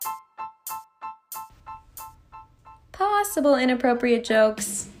possible inappropriate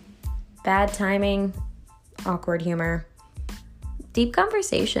jokes, bad timing, awkward humor, deep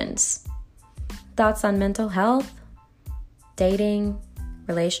conversations, thoughts on mental health, dating,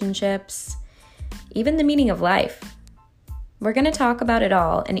 relationships, even the meaning of life. We're going to talk about it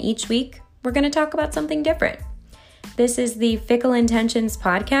all, and each week we're going to talk about something different. This is the Fickle Intentions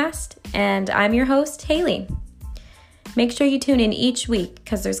podcast, and I'm your host, Haley. Make sure you tune in each week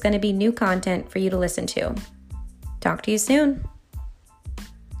because there's going to be new content for you to listen to. Talk to you soon.